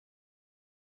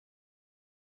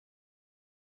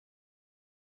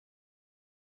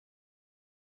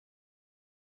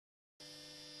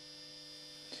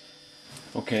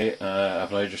Okay,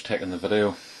 I've now just taken the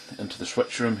video into the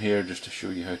switch room here just to show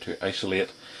you how to isolate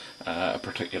a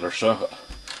particular socket.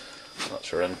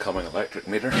 That's our incoming electric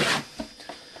meter.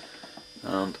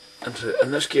 And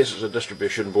in this case it's a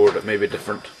distribution board. It may be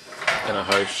different in a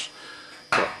house,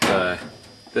 but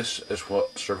this is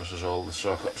what services all the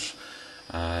sockets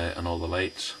and all the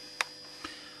lights.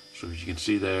 So as you can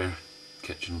see there,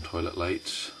 kitchen and toilet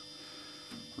lights,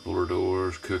 roller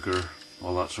doors, cooker,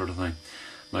 all that sort of thing.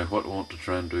 Now what I want to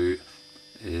try and do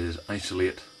is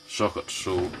isolate sockets.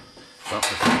 So that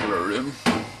particular room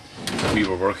that we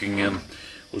were working in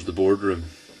was the boardroom.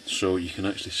 So you can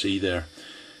actually see there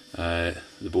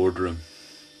the boardroom.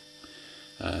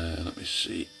 Let me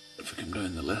see if I come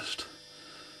down the list.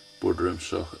 Boardroom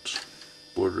sockets,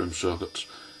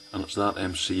 and it's that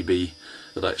MCB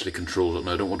that actually controls it.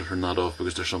 Now I don't want to turn that off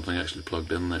because there's something actually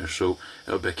plugged in there, so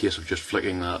it would be a case of just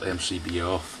flicking that MCB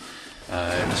off.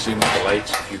 The same with the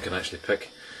lights. If you can actually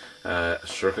pick a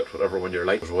circuit, whatever one your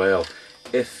light as well.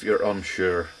 If you're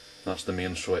unsure, that's the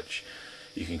main switch.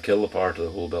 You can kill the power to the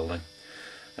whole building,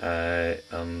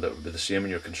 and it would be the same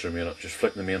in your consumer unit. Just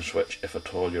flick the main switch if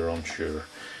at all you're unsure.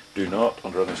 Do not,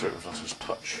 under any circumstances,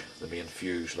 touch the main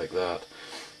fuse like that.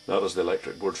 That is the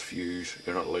electric board's fuse.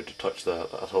 You're not allowed to touch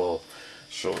that at all.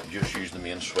 So just use the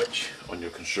main switch on your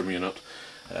consumer unit.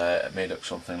 It may look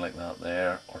something like that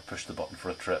there, or push the button for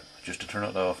a trip just to turn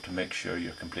it off to make sure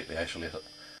you're completely isolated.